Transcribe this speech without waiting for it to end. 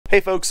Hey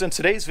folks, in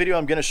today's video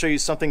I'm going to show you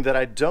something that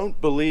I don't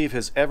believe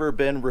has ever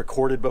been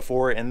recorded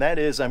before, and that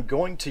is I'm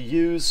going to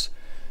use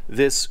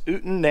this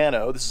Outin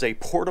Nano. This is a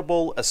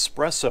portable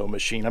espresso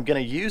machine. I'm going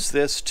to use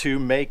this to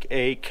make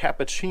a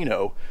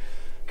cappuccino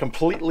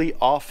completely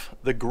off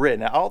the grid.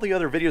 Now, all the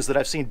other videos that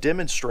I've seen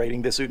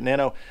demonstrating this Outin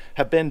Nano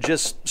have been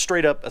just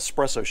straight up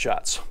espresso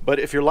shots. But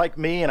if you're like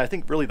me, and I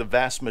think really the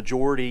vast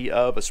majority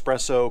of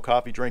espresso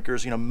coffee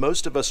drinkers,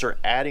 most of us are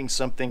adding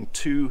something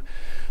to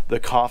the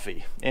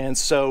coffee. And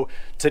so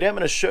today I'm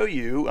going to show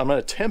you, I'm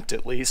going to attempt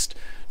at least,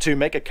 to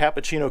make a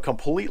cappuccino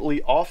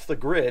completely off the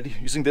grid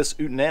using this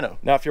Outin Nano.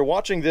 Now, if you're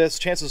watching this,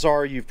 chances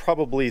are you've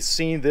probably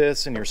seen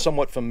this and you're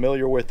somewhat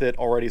familiar with it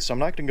already, so I'm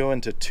not going to go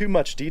into too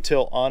much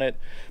detail on it.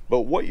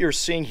 But what you're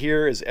seeing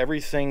here is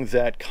everything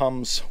that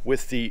comes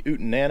with the Outin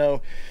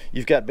Nano.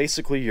 You've got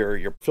basically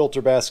your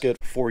filter basket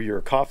for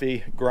your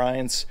coffee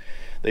grinds.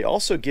 They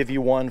also give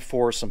you one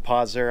for some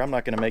pods there. I'm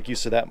not going to make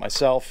use of that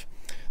myself.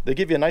 They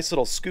give you a nice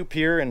little scoop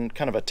here and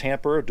kind of a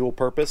tamper, a dual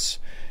purpose.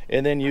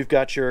 And then you've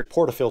got your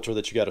portafilter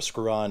that you got to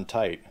screw on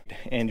tight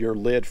and your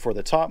lid for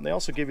the top. And they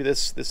also give you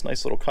this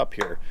nice little cup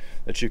here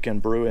that you can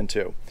brew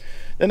into.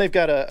 Then they've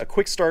got a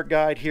quick start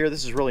guide here.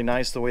 This is really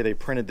nice the way they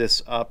printed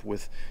this up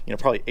with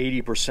probably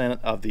 80%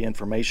 of the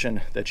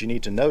information that you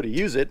need to know to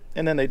use it.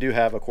 And then they do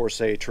have, of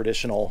course, a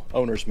traditional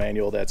owner's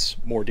manual that's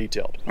more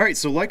detailed. All right,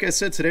 so like I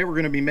said, today we're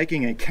going to be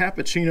making a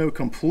cappuccino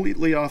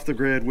completely off the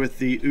grid with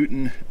the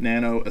Outin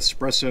Nano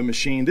espresso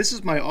machine. This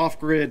is my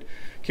off-grid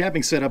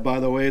camping setup, by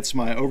the way. It's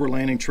my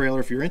overlanding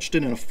trailer. If you're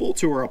interested in a full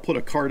tour, I'll put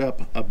a card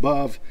up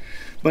above.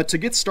 But to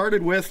get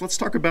started with, let's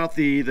talk about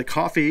the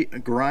coffee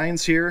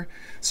grinds here.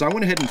 So I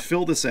went ahead and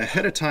filled this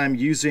ahead of time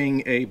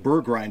using a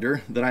burr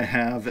grinder that I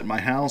have at my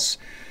house.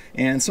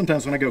 And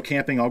sometimes when I go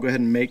camping, I'll go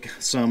ahead and make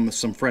some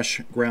fresh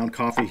ground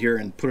coffee here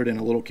and put it in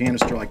a little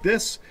canister like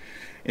this.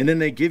 And then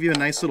they give you a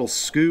nice little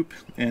scoop,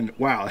 and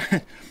wow,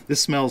 this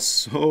smells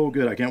so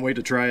good. I can't wait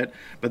to try it.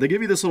 But they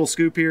give you this little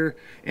scoop here,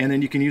 and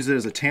then you can use it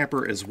as a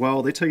tamper as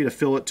well. They tell you to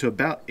fill it to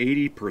about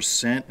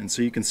 80%, and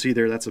so you can see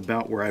there that's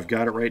about where I've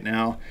got it right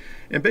now.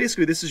 And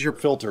basically this is your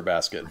filter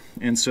basket.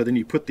 And so then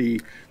you put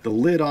the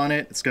lid on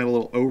it. It's got a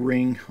little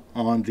O-ring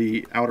on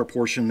the outer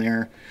portion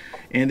there.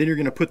 And then you're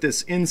going to put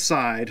this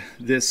inside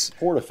this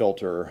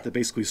portafilter that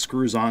basically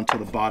screws onto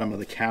the bottom of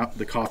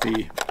the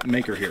coffee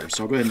maker here.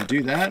 So I'll go ahead and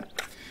do that.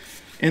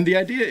 And the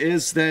idea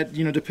is that,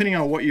 depending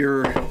on what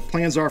your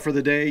plans are for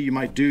the day, you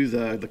might do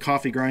the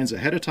coffee grinds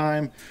ahead of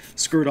time,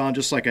 screw it on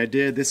just like I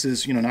did. This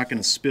is, not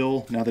going to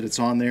spill now that it's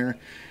on there.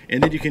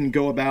 And then you can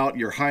go about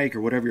your hike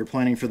or whatever you're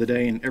planning for the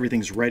day and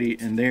everything's ready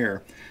in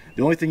there.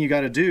 The only thing you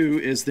got to do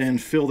is then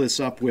fill this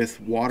up with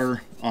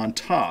water on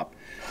top.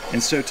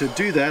 And so to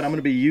do that, I'm going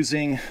to be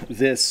using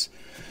this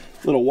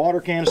little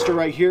water canister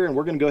right here, and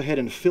we're going to go ahead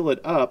and fill it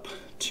up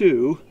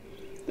to,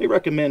 they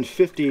recommend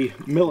 50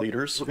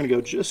 milliliters. We're going to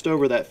go just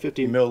over that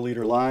 50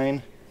 milliliter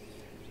line,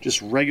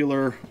 just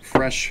regular,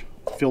 fresh,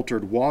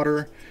 filtered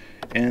water,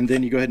 and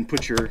then you go ahead and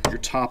put your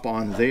top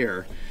on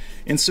there.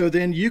 And so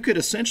then you could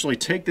essentially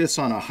take this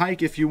on a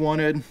hike if you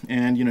wanted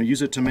and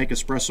use it to make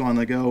espresso on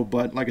the go.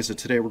 But like I said,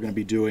 today we're going to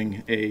be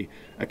doing a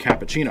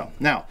cappuccino.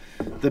 Now,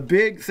 the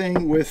big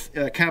thing with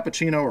a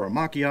cappuccino or a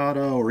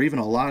macchiato or even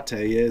a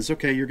latte is,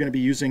 okay, you're going to be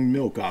using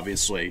milk,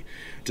 obviously,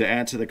 to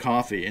add to the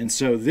coffee. And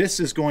so this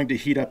is going to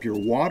heat up your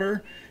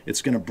water.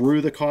 It's going to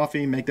brew the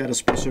coffee, make that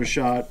espresso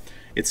shot.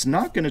 It's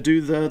not going to do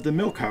the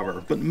milk,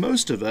 however, but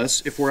most of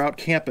us, if we're out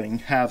camping,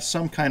 have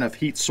some kind of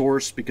heat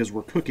source because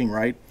we're cooking,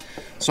 right?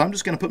 So I'm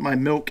just going to put my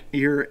milk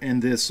here in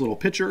this little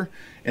pitcher,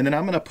 and then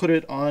I'm going to put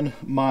it on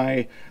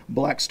my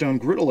Blackstone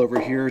griddle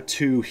over here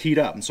to heat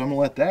up. And so I'm going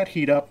to let that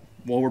heat up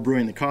while we're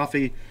brewing the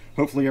coffee.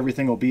 Hopefully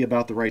everything will be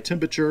about the right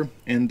temperature,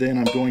 and then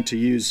I'm going to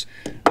use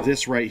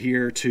this right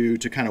here to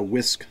kind of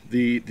whisk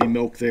the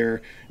milk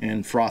there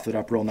and froth it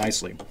up real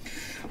nicely.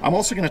 I'm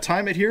also going to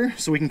time it here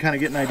so we can kind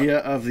of get an idea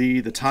of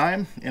the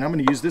time, and I'm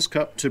going to use this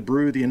cup to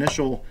brew the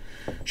initial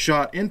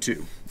shot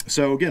into.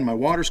 So again, my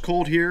water's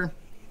cold here.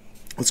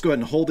 Let's go ahead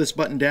and hold this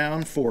button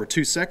down for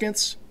 2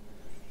 seconds.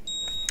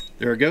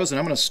 There it goes, and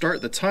I'm going to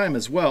start the time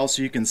as well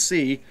so you can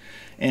see.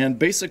 And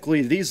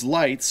basically these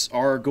lights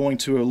are going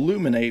to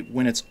illuminate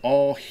when it's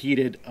all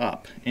heated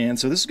up. And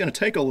so this is going to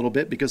take a little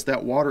bit because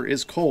that water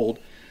is cold.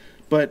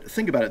 But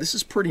think about it, this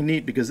is pretty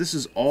neat because this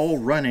is all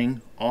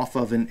running off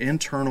of an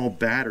internal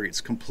battery. It's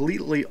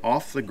completely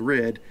off the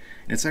grid,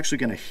 and it's actually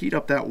going to heat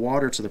up that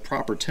water to the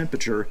proper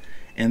temperature,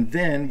 and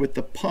then with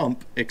the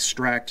pump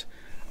extract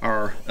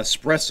our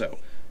espresso.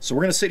 So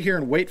we're going to sit here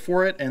and wait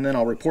for it, and then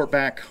I'll report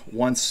back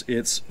once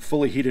it's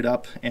fully heated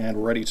up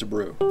and ready to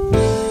brew.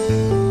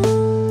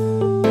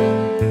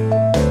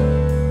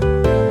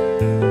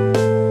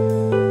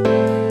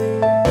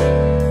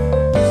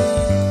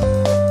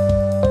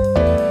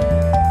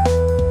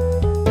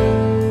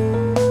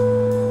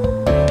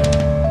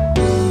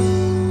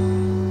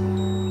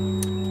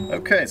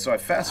 Okay, so I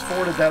fast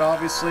forwarded that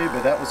obviously,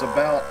 but that was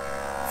about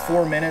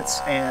 4 minutes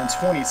and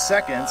 20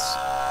 seconds.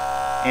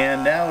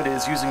 And now it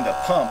is using the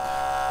pump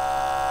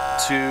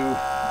to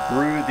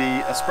brew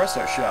the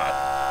espresso shot.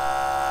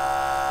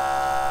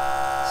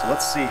 So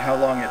let's see how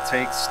long it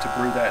takes to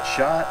brew that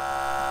shot.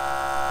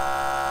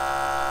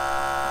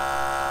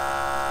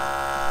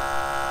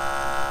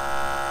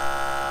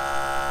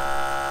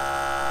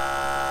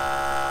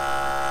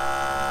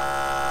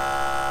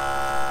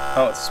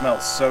 Oh, it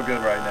smells so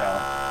good right now.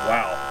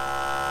 Wow.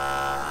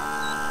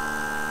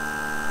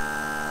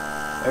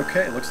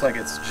 Okay, looks like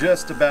it's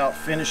just about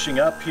finishing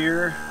up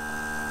here.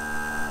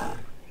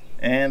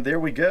 And there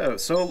we go.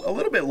 So a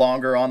little bit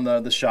longer on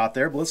the shot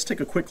there, but let's take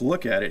a quick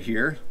look at it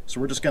here.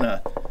 So we're just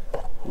gonna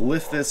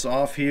lift this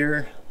off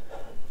here.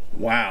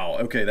 Wow,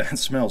 okay, that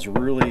smells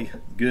really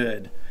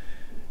good.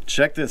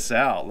 Check this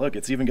out. Look,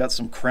 it's even got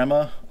some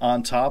crema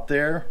on top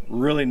there.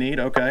 Really neat.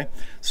 Okay,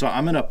 so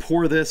I'm gonna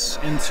pour this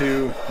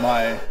into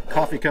my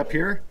coffee cup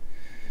here.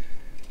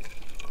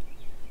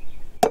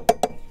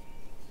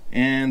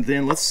 And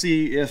then let's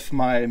see if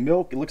my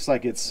milk, it looks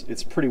like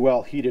it's pretty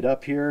well heated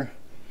up here.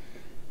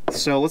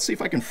 So let's see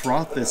if I can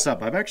froth this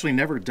up. I've actually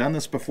never done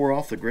this before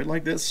off the grid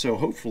like this, so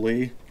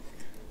hopefully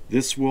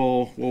this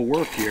will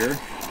work here.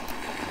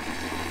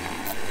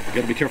 You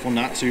gotta be careful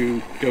not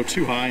to go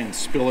too high and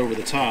spill over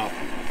the top.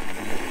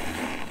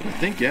 But I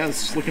think, yeah,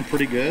 this is looking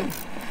pretty good.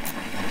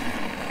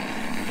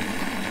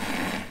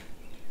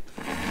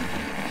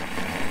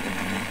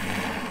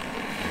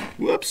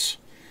 Whoops,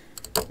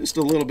 just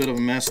a little bit of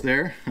a mess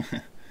there.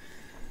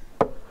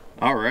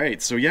 All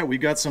right, so yeah, we've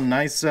got some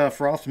nice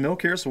frothed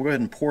milk here, so we'll go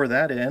ahead and pour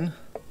that in.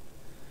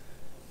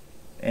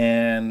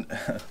 And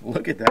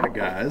look at that,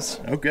 guys.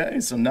 Okay,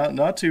 so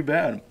not too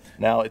bad.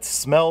 Now, it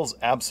smells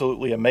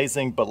absolutely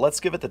amazing, but let's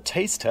give it the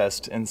taste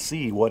test and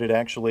see what it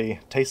actually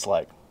tastes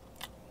like.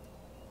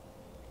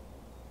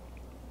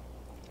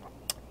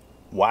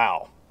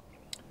 Wow,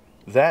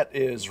 that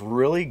is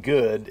really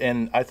good.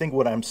 And I think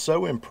what I'm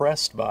so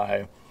impressed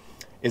by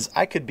is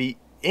I could be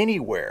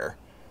anywhere,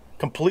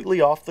 completely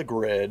off the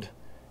grid,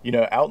 you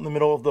know, out in the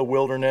middle of the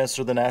wilderness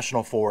or the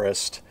national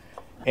forest,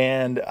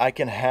 and I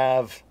can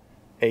have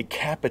a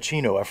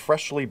cappuccino, a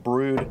freshly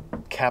brewed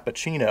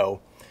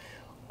cappuccino,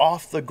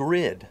 off the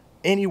grid,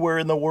 anywhere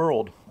in the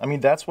world. I mean,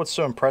 that's what's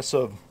so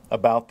impressive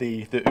about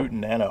the Outin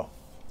Nano.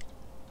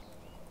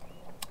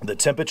 The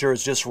temperature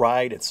is just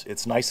right.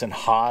 It's nice and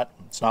hot.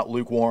 It's not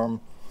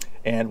lukewarm.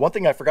 And one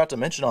thing I forgot to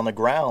mention on the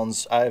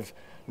grounds, I've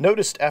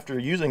noticed after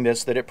using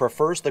this that it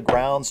prefers the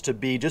grounds to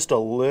be just a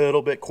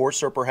little bit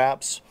coarser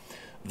perhaps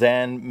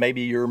than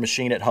maybe your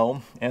machine at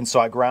home. And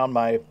so I ground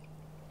my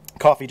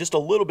coffee just a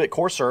little bit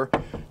coarser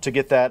to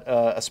get that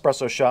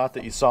espresso shot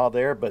that you saw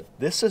there, but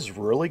this is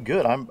really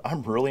good.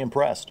 I'm really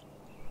impressed.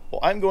 Well,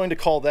 I'm going to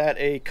call that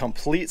a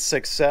complete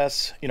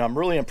success. You know, I'm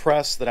really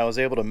impressed that I was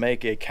able to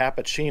make a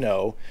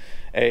cappuccino,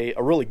 a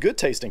really good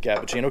tasting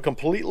cappuccino,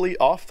 completely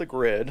off the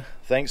grid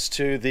thanks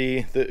to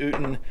the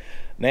Outin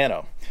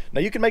Nano.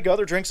 Now, you can make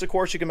other drinks, of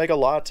course. You can make a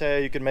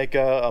latte, you can make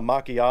a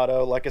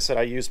macchiato. Like I said,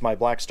 I used my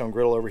Blackstone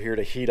griddle over here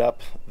to heat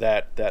up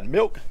that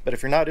milk, but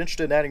if you're not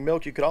interested in adding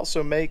milk, you could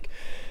also make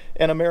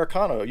an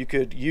Americano. You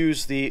could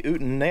use the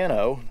Outin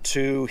Nano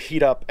to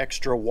heat up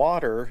extra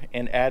water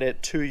and add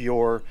it to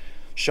your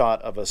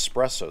shot of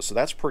espresso. So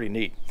that's pretty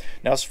neat.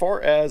 Now, as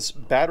far as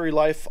battery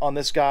life on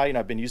this guy, you know,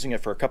 I've been using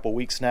it for a couple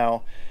weeks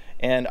now,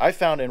 and I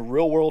found in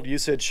real world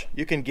usage,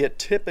 you can get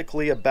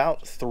typically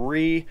about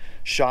 3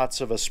 shots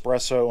of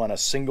espresso on a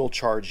single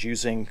charge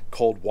using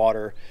cold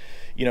water.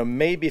 You know,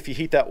 maybe if you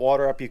heat that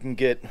water up, you can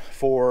get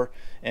 4,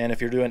 and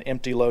if you're doing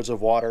empty loads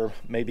of water,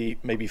 maybe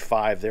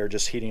 5 there,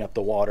 just heating up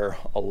the water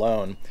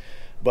alone.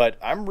 But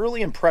I'm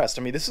really impressed.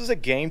 I mean, this is a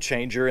game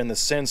changer in the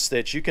sense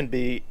that you can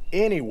be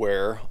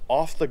anywhere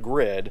off the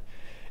grid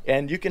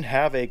and you can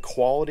have a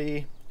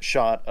quality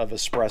shot of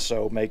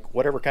espresso, make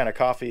whatever kind of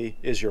coffee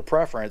is your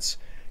preference,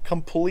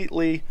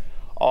 completely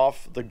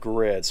off the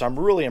grid. So I'm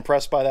really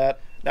impressed by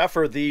that. Now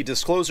for the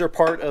disclosure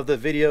part of the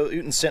video,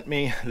 Outin sent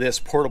me this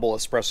portable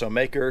espresso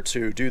maker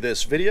to do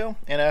this video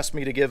and asked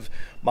me to give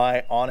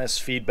my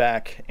honest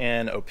feedback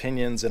and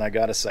opinions, and I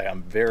gotta say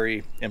I'm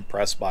very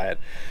impressed by it.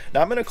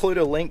 Now I'm gonna include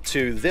a link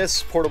to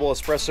this portable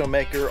espresso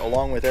maker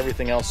along with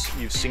everything else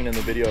you've seen in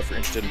the video if you're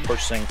interested in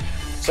purchasing.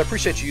 So I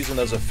appreciate you using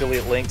those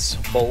affiliate links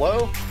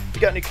below. If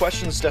you got any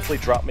questions, definitely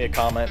drop me a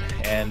comment,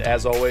 and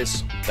as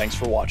always, thanks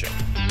for watching.